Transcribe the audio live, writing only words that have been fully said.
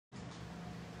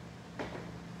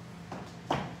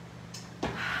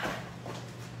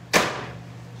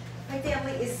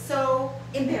is so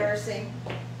embarrassing.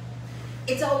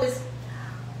 It's always,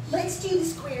 let's do the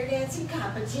square dancing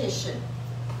competition.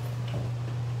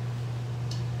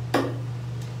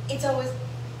 It's always,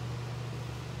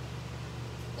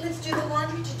 let's do the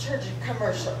laundry detergent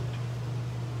commercial.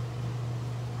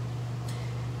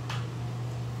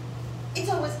 It's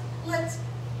always, let's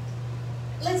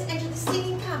enter the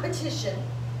singing competition,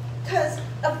 because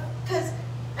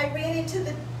I ran into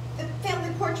the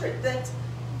family portrait that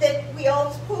we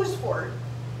all posed for,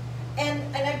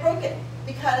 and I broke it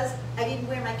because I didn't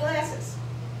wear my glasses,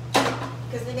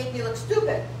 because they make me look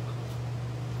stupid.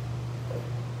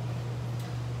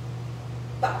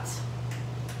 But,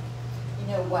 you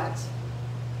know what?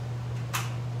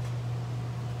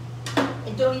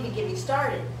 And don't even get me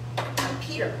started on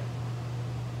Peter.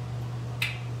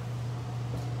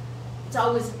 It's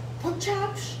always pork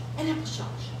chops and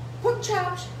applesauce. Pork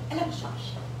chops and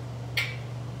applesauce.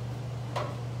 I'm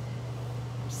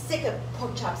sick of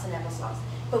pork chops and applesauce,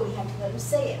 but we have to let him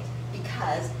say it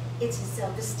because it's his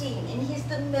self-esteem, and he's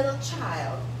the middle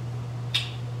child.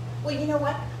 Well, you know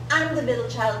what? I'm the middle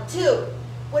child too.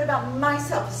 What about my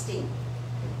self-esteem?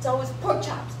 It's always pork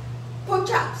chops, pork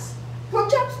chops,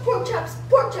 pork chops, pork chops,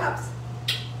 pork chops.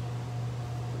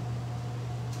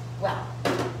 Well,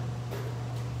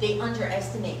 they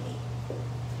underestimate me.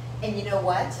 And you know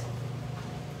what?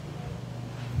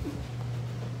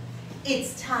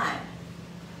 It's time.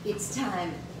 It's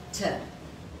time to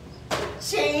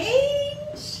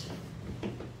change.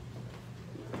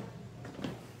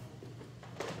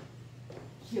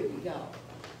 Here we go.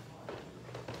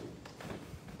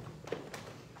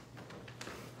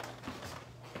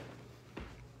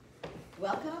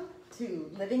 Welcome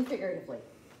to Living Figuratively.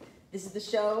 This is the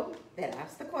show that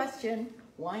asks the question,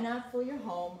 why not fill your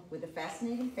home with the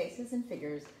fascinating faces and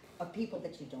figures of people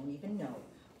that you don't even know?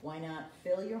 Why not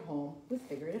fill your home with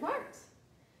figurative art?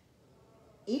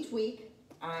 Each week,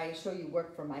 I show you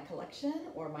work from my collection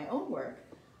or my own work.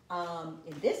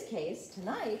 In this case,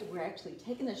 tonight, we're actually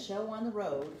taking the show on the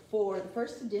road for the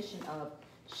first edition of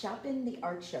Shopping the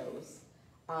Art Shows.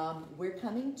 We're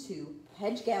coming to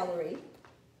Hedge Gallery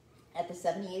at the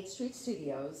 78th Street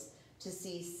Studios to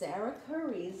see Sarah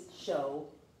Curry's show,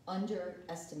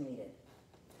 Underestimated.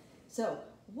 So,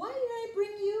 why did I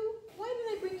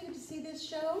bring you to see this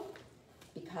show?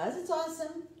 Because it's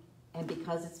awesome and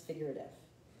because it's figurative,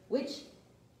 which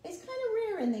is kind of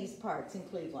rare in these parts in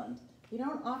Cleveland. You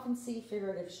don't often see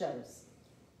figurative shows.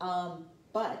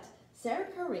 But Sarah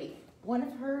Curry,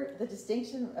 the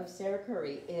distinction of Sarah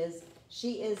Curry is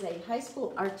she is a high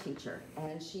school art teacher,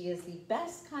 and she is the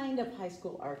best kind of high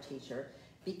school art teacher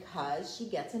because she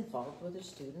gets involved with her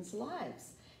students'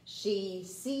 lives. She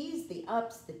sees the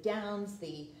ups, the downs,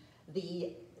 the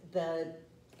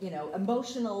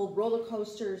emotional roller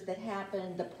coasters that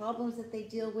happen, the problems that they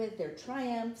deal with, their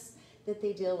triumphs that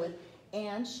they deal with,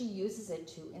 and she uses it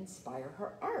to inspire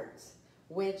her art,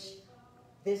 which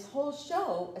this whole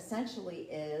show essentially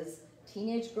is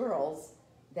teenage girls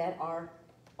that are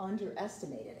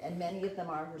underestimated, and many of them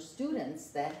are her students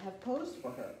that have posed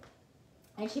for her.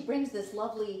 And she brings this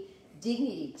lovely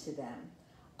dignity to them.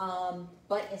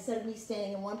 But instead of me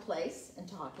standing in one place and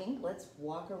talking, let's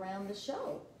walk around the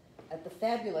show at the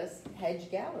fabulous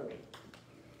Hedge Gallery.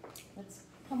 Let's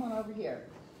come on over here.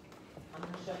 I'm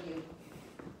going to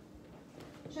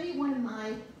show you one of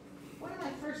my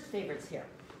first favorites here.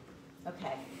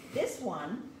 Okay, this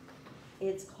one,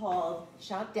 it's called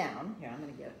Shot Down. Here, I'm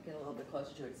going to get a little bit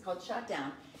closer to it. It's called Shot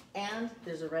Down, and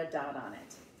there's a red dot on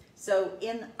it. So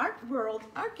in art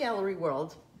gallery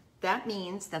world, that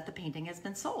means that the painting has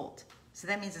been sold. So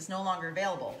that means it's no longer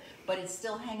available, but it's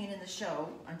still hanging in the show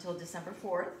until December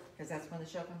 4th, because that's when the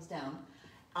show comes down,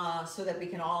 so that we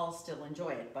can all still enjoy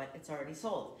it, but it's already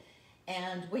sold.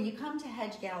 And when you come to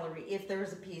Hedge Gallery, if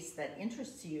there's a piece that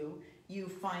interests you, you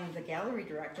find the gallery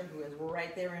director, who is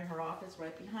right there in her office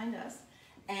right behind us,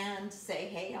 and say,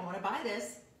 hey, I want to buy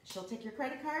this. She'll take your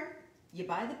credit card, you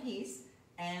buy the piece,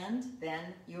 and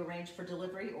then you arrange for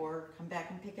delivery or come back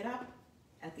and pick it up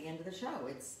at the end of the show.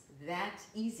 It's that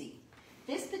easy.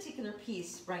 This particular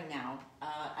piece right now,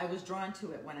 I was drawn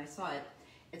to it when I saw it.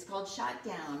 It's called Shot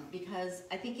Down because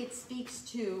I think it speaks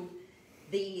to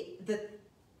the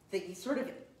sort of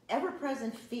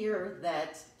ever-present fear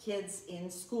that kids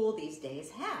in school these days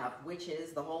have, which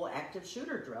is the whole active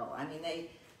shooter drill. I mean,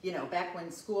 back when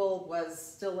school was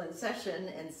still in session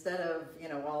instead of,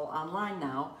 all online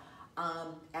now,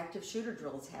 active shooter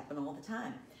drills happen all the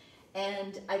time.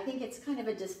 And I think it's kind of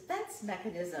a defense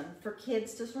mechanism for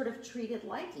kids to sort of treat it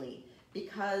lightly,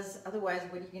 because otherwise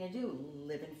what are you going to do?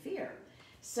 Live in fear.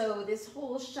 So this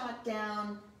whole shot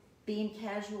down, being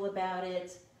casual about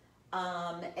it,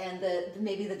 And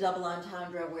maybe the double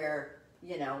entendre where,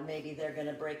 you know, maybe they're going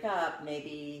to break up,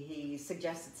 maybe he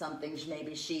suggested something,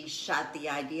 maybe she shot the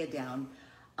idea down.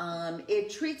 It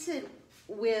treats it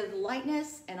with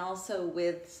lightness and also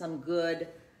with some good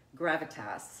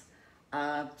gravitas.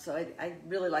 So I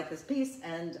really like this piece,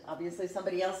 and obviously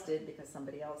somebody else did because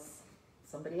somebody else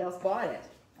bought it.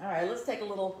 All right, let's take a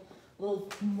little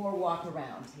more walk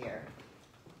around here.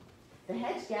 The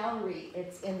Hedge Gallery,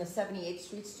 it's in the 78th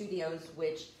Street Studios,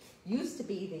 which used to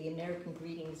be the American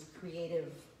Greetings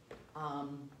creative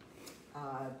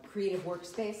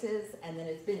workspaces, and then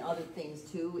it's been other things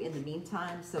too in the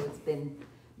meantime. So it's been,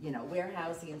 you know,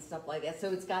 warehousing and stuff like that.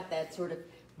 So it's got that sort of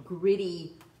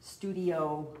gritty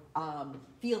studio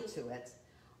feel to it.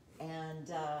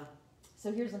 And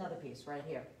so here's another piece right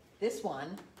here. This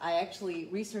one, I actually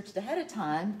researched ahead of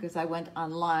time because I went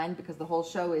online, because the whole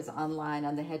show is online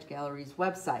on the Hedge Gallery's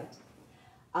website.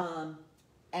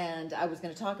 And I was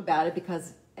going to talk about it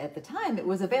because at the time it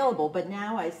was available, but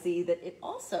now I see that it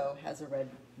also has a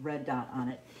red dot on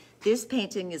it. This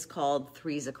painting is called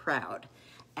Three's a Crowd.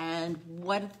 And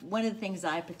one of the things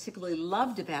I particularly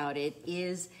loved about it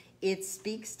is it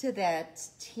speaks to that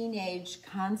teenage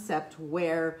concept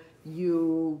where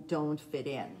you don't fit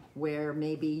in, where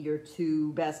maybe your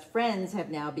two best friends have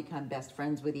now become best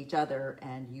friends with each other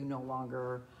and you no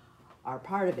longer are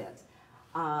part of it.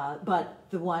 But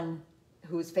the one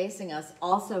who's facing us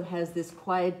also has this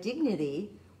quiet dignity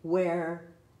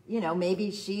where, you know, maybe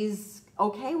she's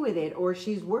okay with it, or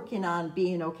she's working on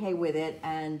being okay with it,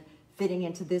 and fitting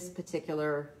into this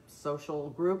particular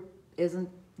social group isn't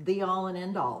the all and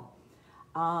end all.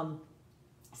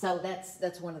 So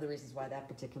that's one of the reasons why that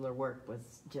particular work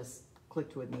was just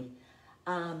clicked with me.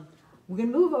 We're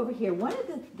going to move over here. One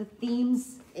of the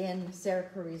themes in Sarah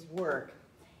Curry's work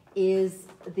is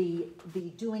the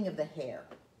doing of the hair.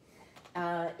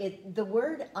 The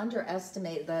word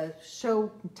underestimate, the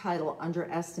show title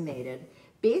Underestimated,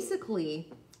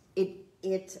 basically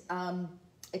it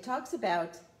talks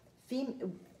about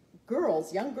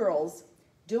young girls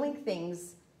doing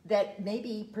things that may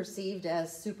be perceived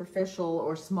as superficial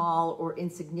or small or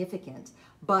insignificant,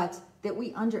 but that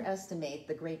we underestimate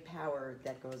the great power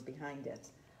that goes behind it,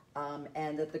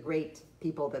 and that the great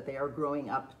people that they are growing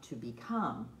up to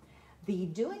become. The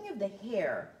doing of the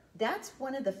hair, that's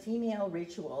one of the female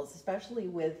rituals, especially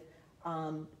with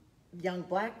young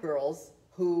black girls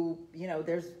who, you know,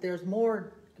 there's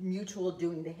more mutual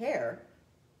doing the hair,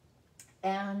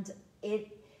 and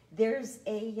there's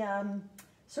a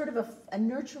sort of a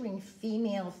nurturing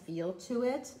female feel to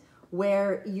it,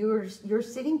 where you're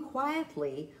sitting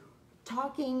quietly,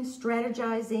 talking,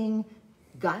 strategizing,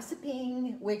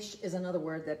 gossiping, which is another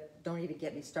word that, don't even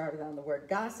get me started on the word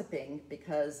gossiping,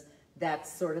 because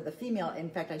that's sort of the female. In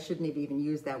fact, I shouldn't have even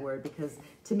used that word, because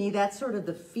to me that's sort of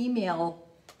the female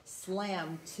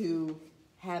slam to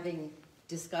having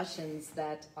discussions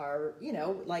that are, you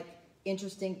know, like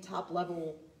interesting top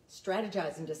level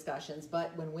strategizing discussions,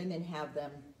 but when women have them,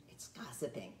 it's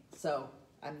gossiping. So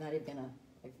I'm not even gonna,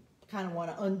 I kind of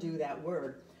want to undo that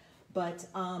word. But,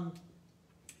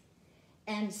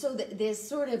 and so this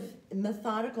sort of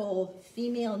methodical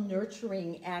female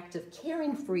nurturing act of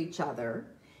caring for each other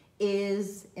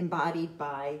is embodied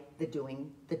by the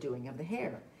doing of the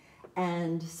hair.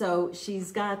 And so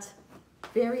she's got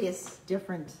various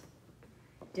different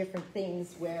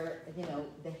things where, you know,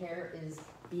 the hair is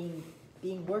being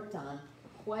worked on,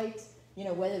 quite, you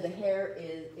know, whether the hair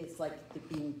is, it's like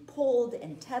being pulled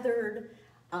and tethered,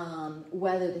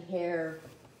 whether the hair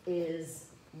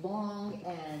is long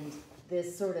and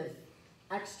this sort of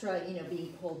extra, you know,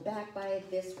 being pulled back by it.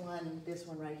 This one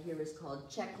right here is called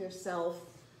Check Yourself,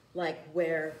 like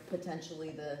where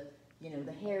potentially the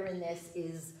hair in this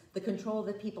is the control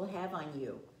that people have on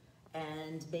you.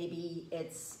 And maybe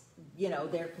it's, you know,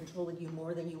 they're controlling you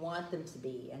more than you want them to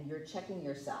be, and you're checking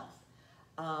yourself.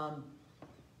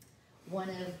 One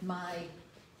of my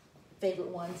favorite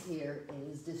ones here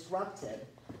is Disrupted,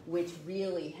 which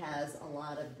really has a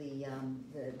lot of the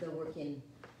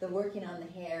working on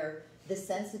the hair, the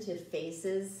sensitive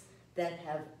faces that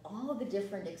have all the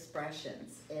different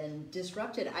expressions. And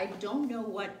Disrupted, I don't know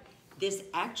what this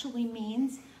actually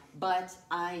means, but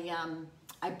I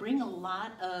bring a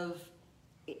lot of,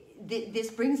 this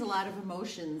brings a lot of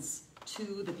emotions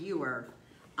to the viewer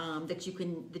that you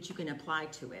can apply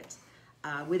to it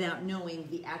without knowing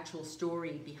the actual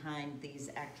story behind these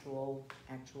actual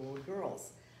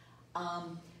girls.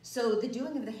 So the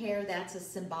doing of the hair, that's a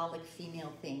symbolic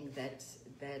female thing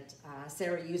that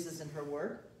Sarah uses in her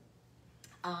work.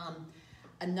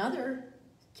 Another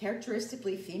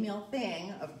characteristically female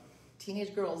thing of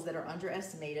teenage girls that are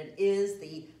underestimated is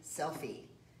the selfie.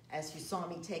 As you saw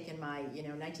me taking my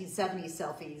 1970s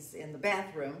selfies in the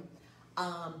bathroom,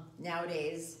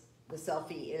 nowadays the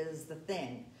selfie is the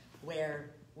thing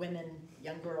where women,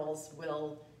 young girls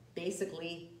will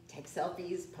basically take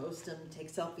selfies, post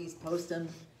them,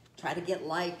 try to get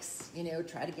likes,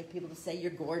 try to get people to say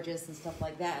you're gorgeous and stuff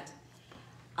like that.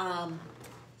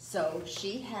 So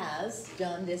she has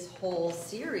done this whole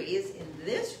series in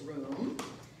this room,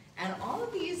 and all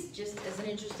of these, just as an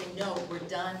interesting note, were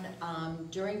done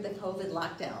during the COVID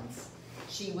lockdowns.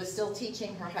 She was still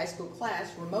teaching her high school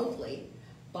class remotely,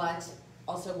 but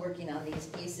also working on these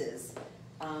pieces.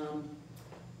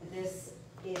 It's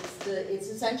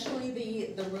essentially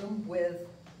the room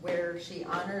where she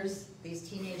honors these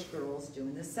teenage girls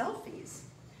doing the selfies.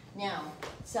 Now,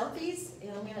 selfies,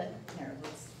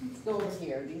 let's go over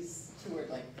here. These two are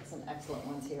like some excellent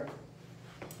ones here.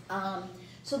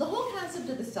 So the whole concept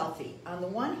of the selfie, on the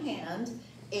one hand,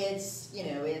 it's,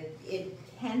 it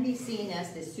can be seen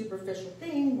as this superficial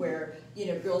thing where,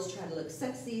 girls try to look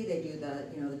sexy, they do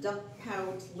the duck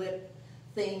pout lip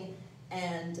thing,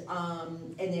 and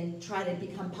then try to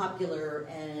become popular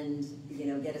and,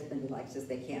 get as many likes as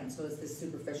they can. So it's this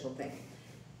superficial thing.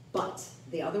 But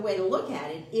the other way to look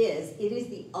at it is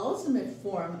the ultimate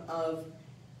form of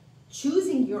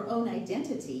choosing your own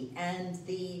identity and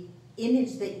the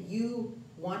image that you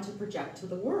want to project to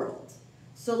the world.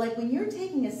 So like when you're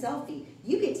taking a selfie,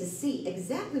 you get to see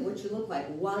exactly what you look like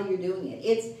while you're doing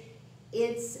it.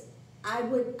 I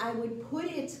would put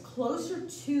it closer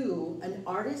to an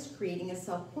artist creating a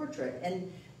self-portrait.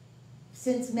 And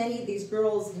since many of these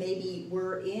girls maybe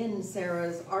were in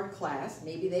Sarah's art class,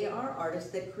 maybe they are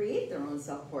artists that create their own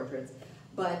self-portraits.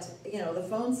 But the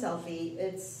phone selfie,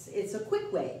 it's a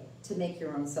quick way to make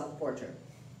your own self-portrait.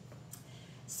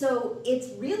 So it's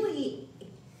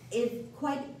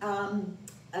quite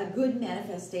a good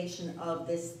manifestation of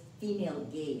this female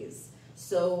gaze.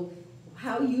 So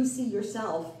how you see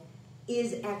yourself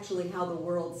is actually how the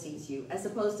world sees you, as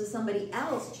opposed to somebody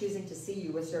else choosing to see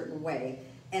you a certain way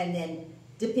and then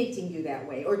depicting you that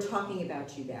way, or talking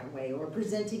about you that way, or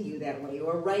presenting you that way,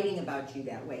 or writing about you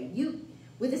that way.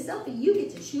 With a selfie, you get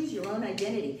to choose your own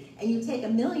identity, and you take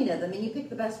 1,000,000 of them and you pick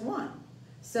the best one.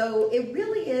 So it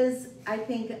really is, I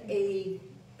think, a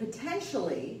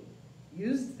potentially,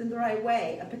 used in the right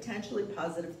way, a potentially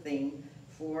positive thing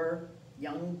for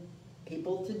young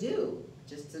people to do,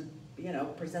 just to,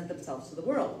 present themselves to the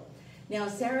world. Now,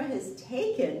 Sarah has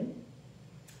taken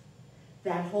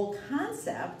that whole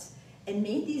concept and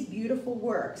made these beautiful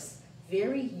works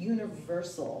very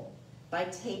universal by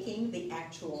taking the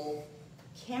actual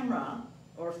camera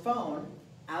or phone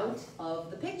out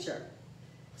of the picture.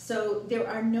 So there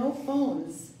are no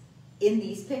phones in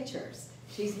these pictures.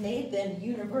 She's made them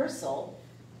universal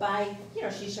by,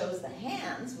 she shows the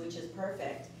hands, which is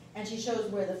perfect, and she shows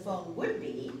where the phone would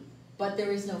be, but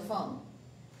there is no phone.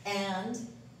 And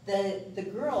the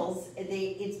girls,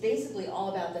 it's basically all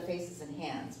about the faces and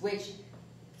hands, which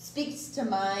speaks to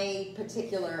my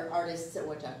particular artist's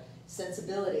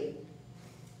sensibility,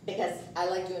 because I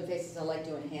like doing faces, I like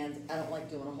doing hands, I don't like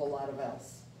doing a whole lot of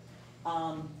else.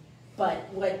 But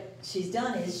what she's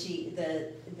done is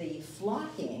the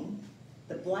flocking,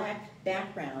 the black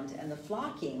background and the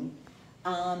flocking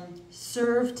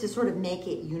serve to sort of make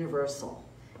it universal.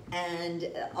 And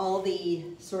all the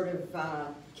sort of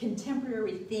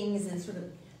contemporary things and sort of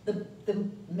the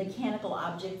mechanical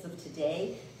objects of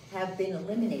today have been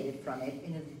eliminated from it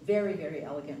in a very, very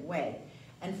elegant way.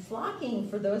 And flocking,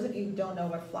 for those of you who don't know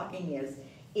what flocking is,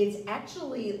 it's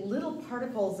actually little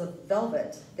particles of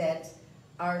velvet that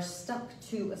are stuck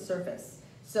to a surface.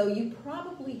 So you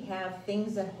probably have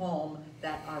things at home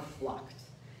that are flocked.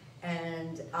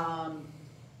 And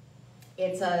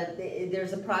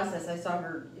there's a process. I saw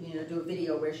her do a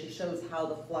video where she shows how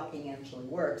the flocking actually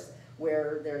works,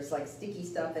 where there's like sticky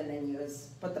stuff and then you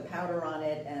just put the powder on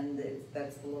it, and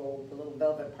that's the little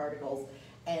velvet particles,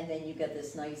 and then you get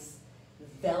this nice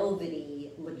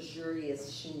velvety,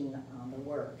 luxurious sheen on the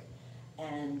work.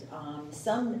 And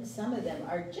some of them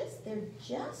are they're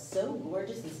just so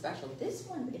gorgeous and special. This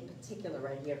one in particular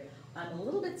right here, I'm a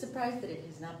little bit surprised that it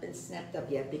has not been snapped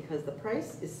up yet because the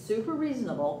price is super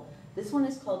reasonable. This one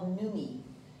is called Numi,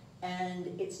 and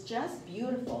it's just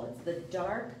beautiful. It's the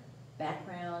dark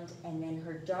background, and then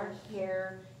her dark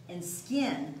hair and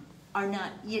skin are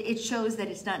not, it shows that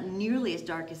it's not nearly as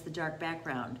dark as the dark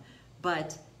background,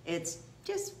 but it's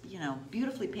just,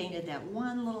 beautifully painted. That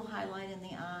one little highlight in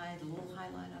the eye, the little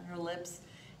highlight on her lips,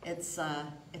 it's a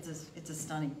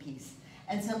stunning piece.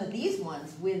 And some of these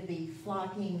ones with the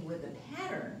flocking with the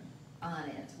pattern on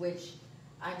it, which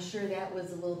I'm sure that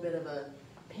was a little bit of a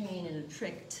pain and a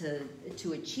trick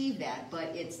to achieve that,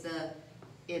 but it's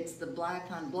the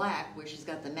black on black, where she's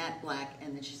got the matte black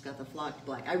and then she's got the flocked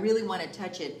black. I really want to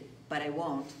touch it, but I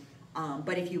won't.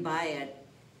 But if you buy it,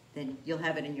 then you'll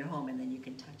have it in your home and then you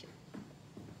can touch it.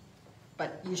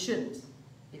 But you shouldn't,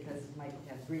 because you might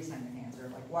have grease on your hands, or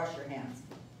like wash your hands.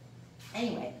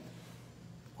 Anyway,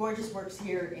 gorgeous works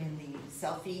here in the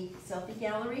selfie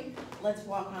gallery. Let's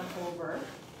walk on over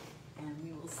and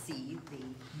we will see the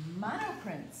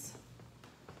monoprints.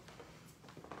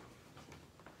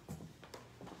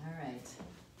 All right,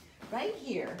 right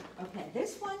here, okay,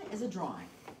 this one is a drawing.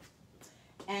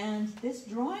 And this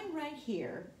drawing right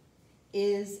here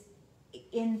is,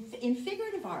 in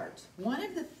figurative art, one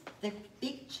of the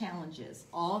big challenges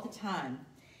all the time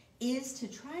is to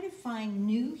try to find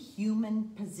new human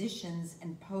positions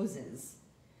and poses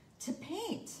to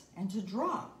paint and to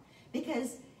draw,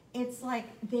 because it's like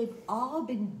they've all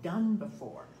been done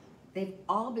before. They've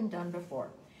all been done before.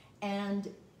 And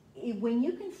when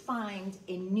you can find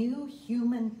a new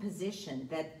human position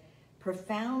that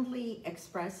profoundly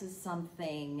expresses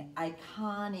something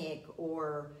iconic,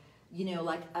 or, you know,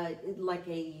 like a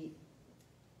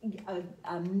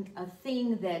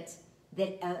thing that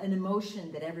an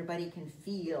emotion that everybody can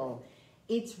feel,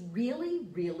 it's really,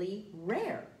 really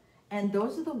rare. And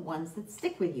those are the ones that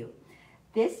stick with you.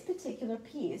 This particular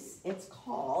piece, it's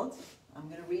called, I'm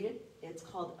going to read it, it's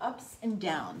called Ups and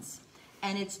Downs.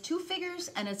 And it's 2 figures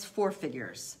and it's 4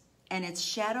 figures. And it's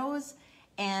shadows,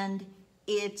 and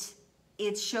it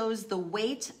shows the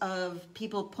weight of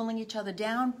people pulling each other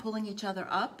down, pulling each other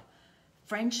up,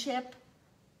 friendship,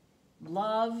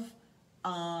 love,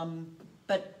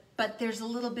 but there's a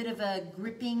little bit of a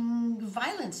gripping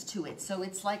violence to it. So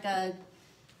it's like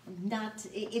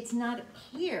it's not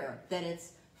clear that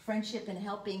it's friendship and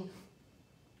helping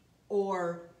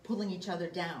or pulling each other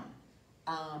down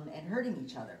and hurting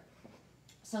each other.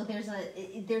 So there's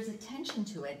a tension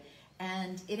to it,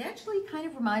 and it actually kind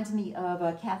of reminds me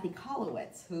of Kathy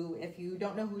Kolowitz, who, if you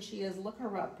don't know who she is, look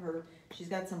her up. She's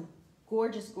got some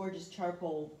gorgeous, gorgeous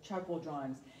charcoal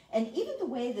drawings, and even the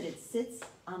way that it sits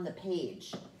on the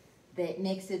page, that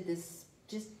makes it this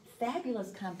just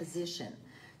fabulous composition.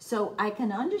 So I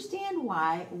can understand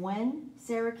why, when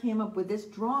Sarah came up with this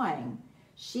drawing,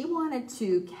 she wanted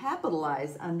to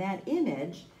capitalize on that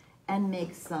image and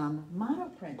make some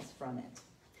monoprints from it.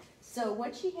 So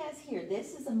what she has here,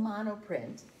 this is a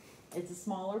monoprint. It's a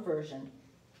smaller version.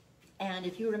 And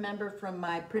if you remember from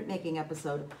my printmaking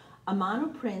episode, a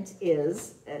monoprint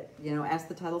is, you know, as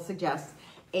the title suggests,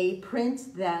 a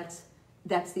print that's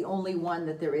the only one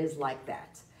that there is like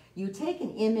that. You take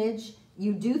an image,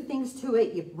 you do things to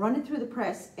it, you run it through the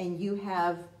press, and you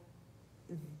have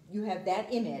that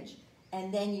image,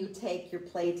 and then you take your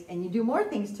plate and you do more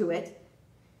things to it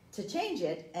to change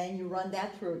it, and you run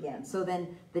that through again. So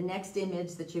then the next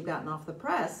image that you've gotten off the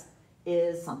press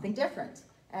is something different.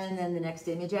 And then the next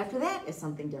image after that is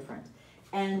something different.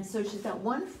 And so she's got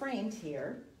one framed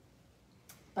here,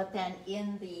 but then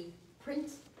in the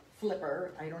print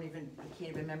flipper, I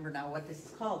can't remember now what this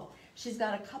is called, she's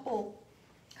got a couple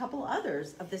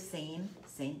others of the same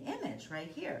image right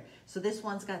here. So this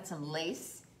one's got some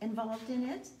lace involved in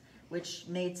it, which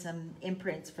made some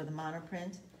imprints for the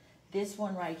monoprint. This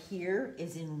one right here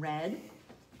is in red,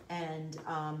 and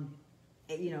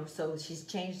you know, so she's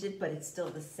changed it, but it's still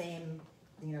the same,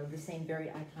 you know, the same very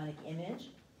iconic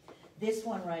image. This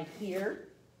one right here,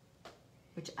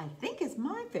 which I think is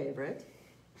my favorite,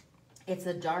 it's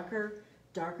a darker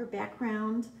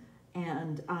background,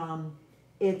 and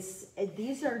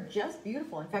these are just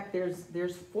beautiful. In fact,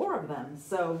 there's 4 of them.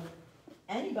 So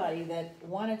anybody that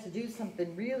wanted to do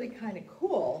something really kind of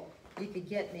cool, you could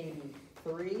get maybe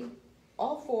 3,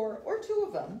 all 4, or 2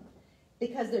 of them,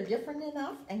 because they're different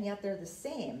enough and yet they're the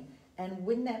same. And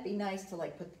wouldn't that be nice to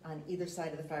like put on either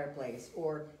side of the fireplace,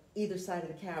 or either side of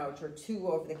the couch, or 2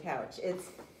 over the couch?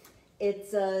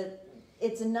 It's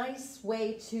a nice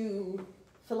way to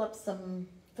fill up some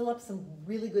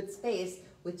really good space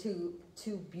with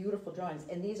two beautiful drawings.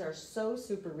 And these are so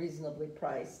super reasonably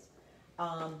priced.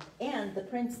 And the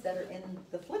prints that are in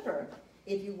the flipper,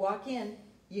 if you walk in,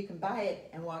 you can buy it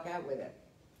and walk out with it.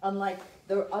 Unlike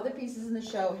the other pieces in the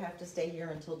show have to stay here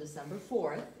until December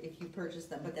 4th if you purchase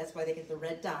them, but that's why they get the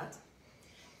red dot.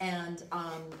 And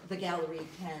the gallery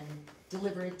can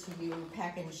deliver it to you,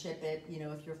 pack and ship it, you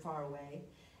know, if you're far away.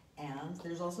 And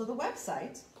there's also the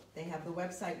website. They have the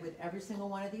website with every single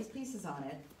one of these pieces on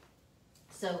it.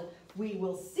 So we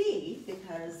will see,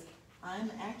 because I'm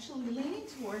actually leaning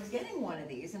towards getting one of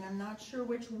these, and I'm not sure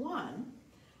which one.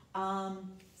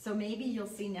 So maybe you'll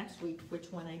see next week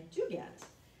which one I do get.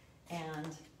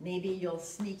 And maybe you'll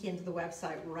sneak into the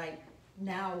website right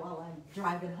now while I'm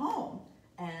driving home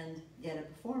and get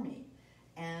it before me.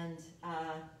 And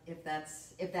if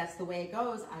that's the way it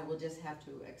goes, I will just have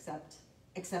to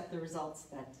accept the results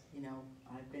that, you know,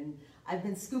 I've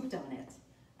been scooped on it.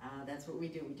 That's what we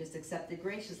do. We just accept it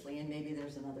graciously, and maybe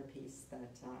there's another piece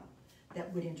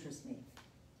that would interest me.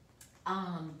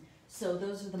 So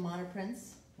those are the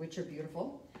monoprints, which are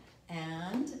beautiful.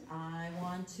 And I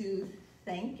want to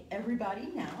thank everybody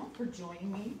now for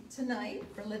joining me tonight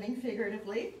for Living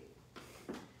Figuratively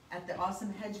at the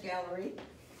awesome Hedge Gallery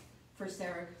for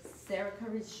Sarah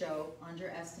Curry's show,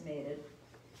 Underestimated.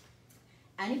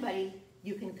 Anybody,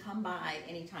 you can come by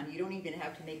anytime. You don't even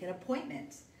have to make an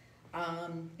appointment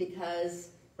because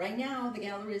right now the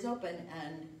gallery is open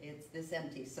and it's this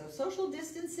empty. So social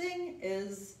distancing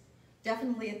is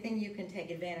definitely a thing you can take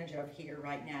advantage of here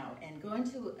right now. And going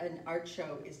to an art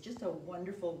show is just a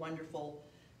wonderful, wonderful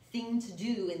thing to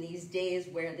do in these days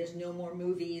where there's no more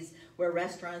movies, where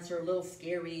restaurants are a little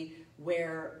scary,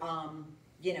 where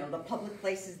you know, the public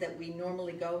places that we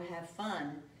normally go have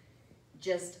fun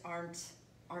just aren't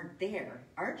there.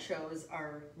 Art shows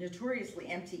are notoriously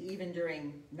empty even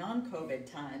during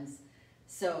non-COVID times.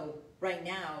 So right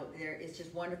now it's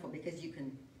just wonderful because you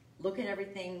can look at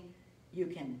everything, you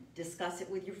can discuss it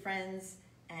with your friends,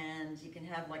 and you can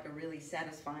have like a really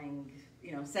satisfying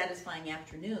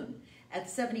afternoon. At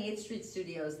 78th Street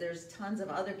Studios, there's tons of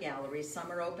other galleries.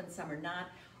 Some are open, some are not.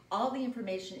 All the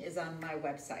information is on my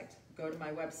website. Go to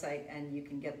my website and you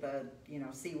can get the,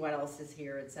 see what else is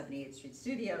here at 78th Street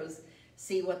Studios,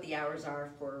 see what the hours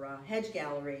are for Hedge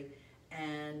Gallery,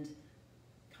 and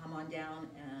come on down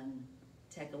and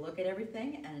take a look at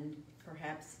everything and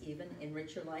perhaps even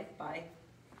enrich your life by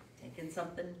taking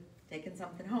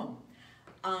something home.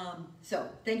 So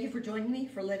thank you for joining me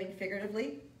for Living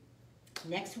Figuratively.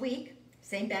 Next week,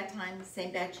 same bad time,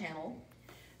 same bad channel.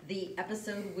 The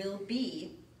episode will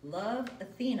be Love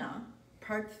Athena,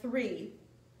 Part 3,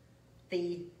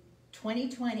 the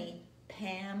 2020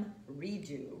 Pam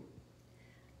redo.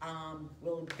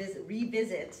 We'll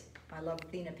revisit my Love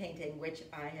Athena painting, which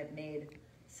I have made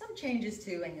some changes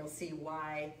to, and you'll see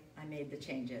why I made the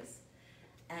changes.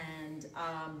 And,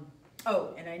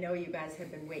 oh, and I know you guys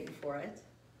have been waiting for it,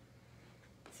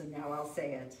 so now I'll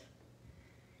say it.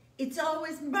 It's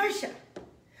always Marsha.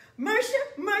 Marsha,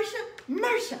 Marsha,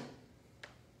 Marsha.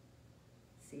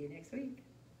 See you next week.